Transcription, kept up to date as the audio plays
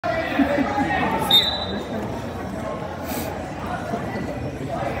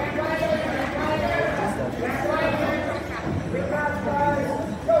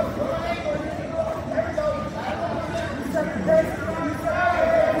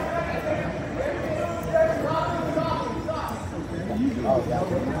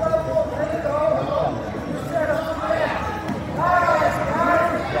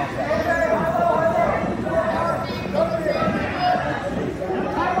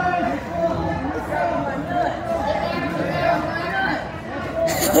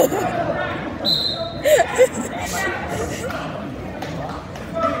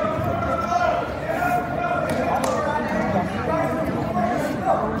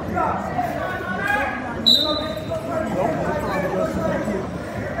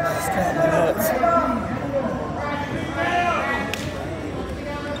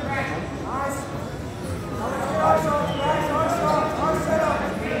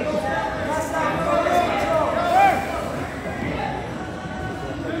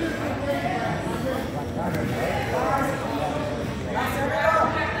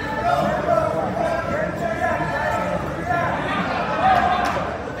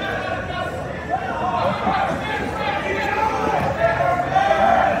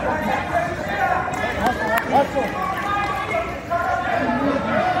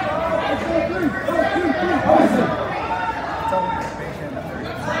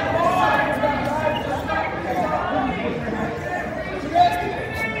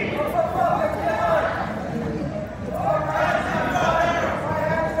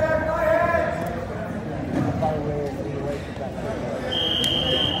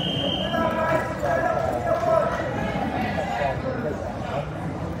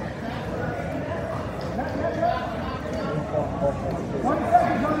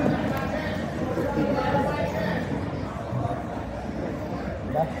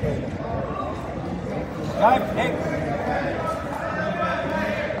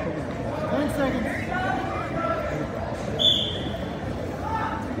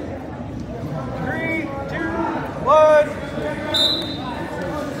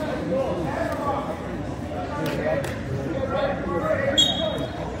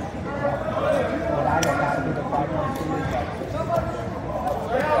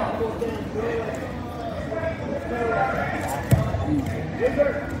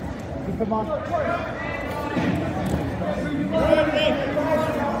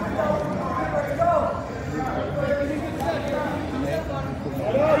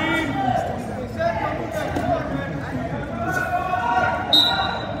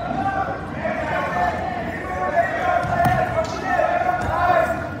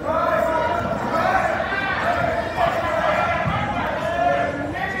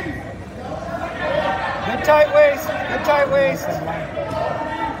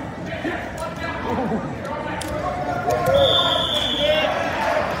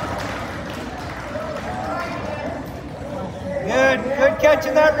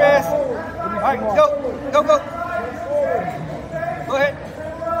Catching that wrist. All right, go. Go ahead.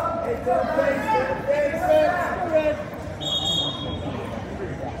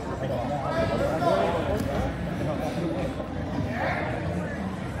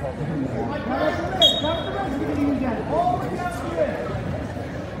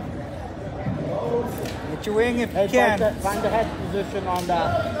 Get your wing if you can. Find the head position on that.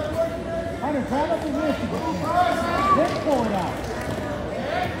 Hunter, try the position. Hip going out.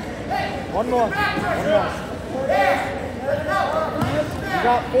 One more. You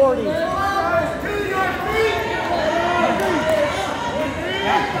got 40. Go.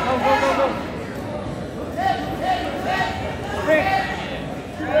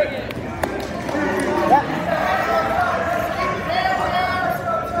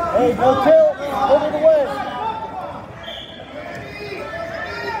 Hey, go tilt. Over the way.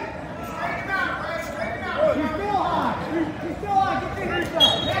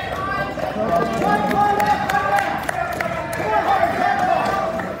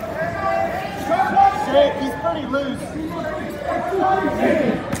 He's pretty loose. He's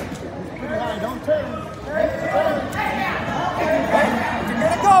pretty high. Don't turn.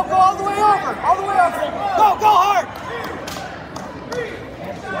 Go all the way over. Go hard.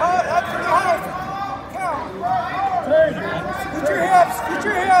 That's pretty high. Turn. Get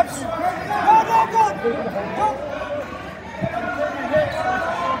your hips. Go.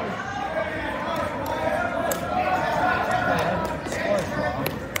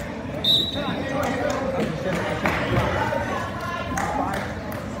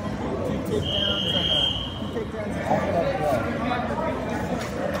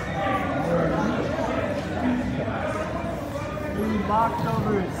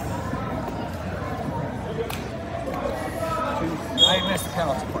 I missed the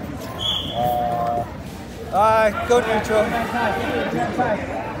penalty point. Go neutral.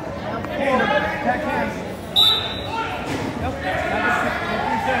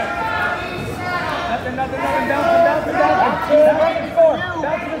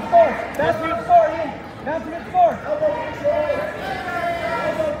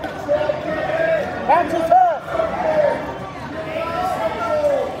 Bounce his head.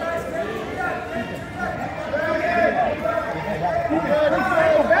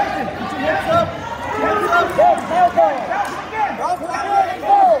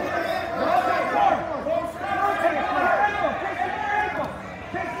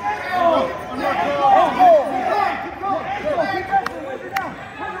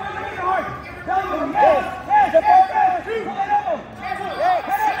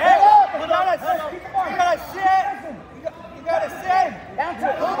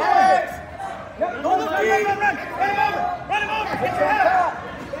 run. Run him over. Run him over. Get your head up.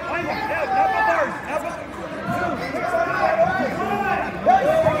 Find him. Now go bars. Now go.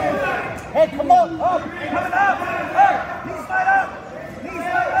 Hey, come on. Up. Coming up. Up. Knees slide up. Knees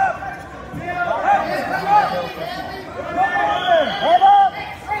slide up. Up. Come up.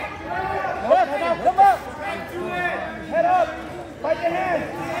 Head up. Come up. Head up. Fight the hand.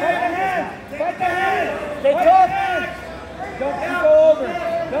 Fight the hand. Fight the hand. Stay Fight tough. the hand. Don't you go over.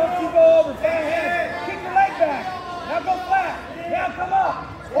 Don't you go over. Stay ahead. Kick your leg back. Now go flat. Now come up.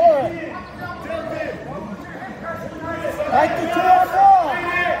 Forward. Right to